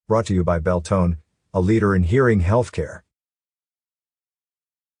Brought to you by Beltone, a leader in hearing healthcare.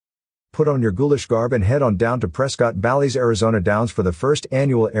 Put on your ghoulish garb and head on down to Prescott Valley's Arizona Downs for the first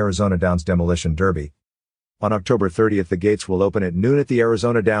annual Arizona Downs Demolition Derby. On October 30th, the gates will open at noon at the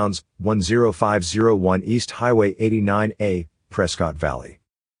Arizona Downs, 10501 East Highway 89A, Prescott Valley.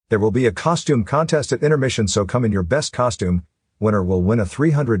 There will be a costume contest at intermission, so come in your best costume. Winner will win a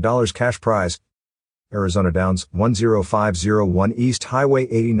 $300 cash prize. Arizona Downs, 10501 East Highway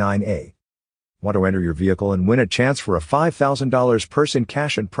 89A. Want to enter your vehicle and win a chance for a $5,000 purse in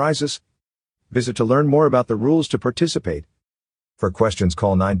cash and prizes? Visit to learn more about the rules to participate. For questions,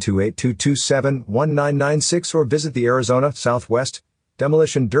 call 928-227-1996 or visit the Arizona Southwest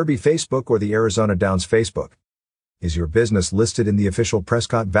Demolition Derby Facebook or the Arizona Downs Facebook. Is your business listed in the official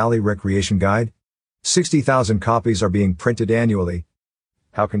Prescott Valley Recreation Guide? 60,000 copies are being printed annually.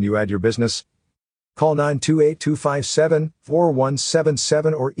 How can you add your business? Call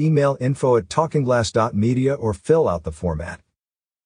 928-257-4177 or email info@talkingglass.media or fill out the format.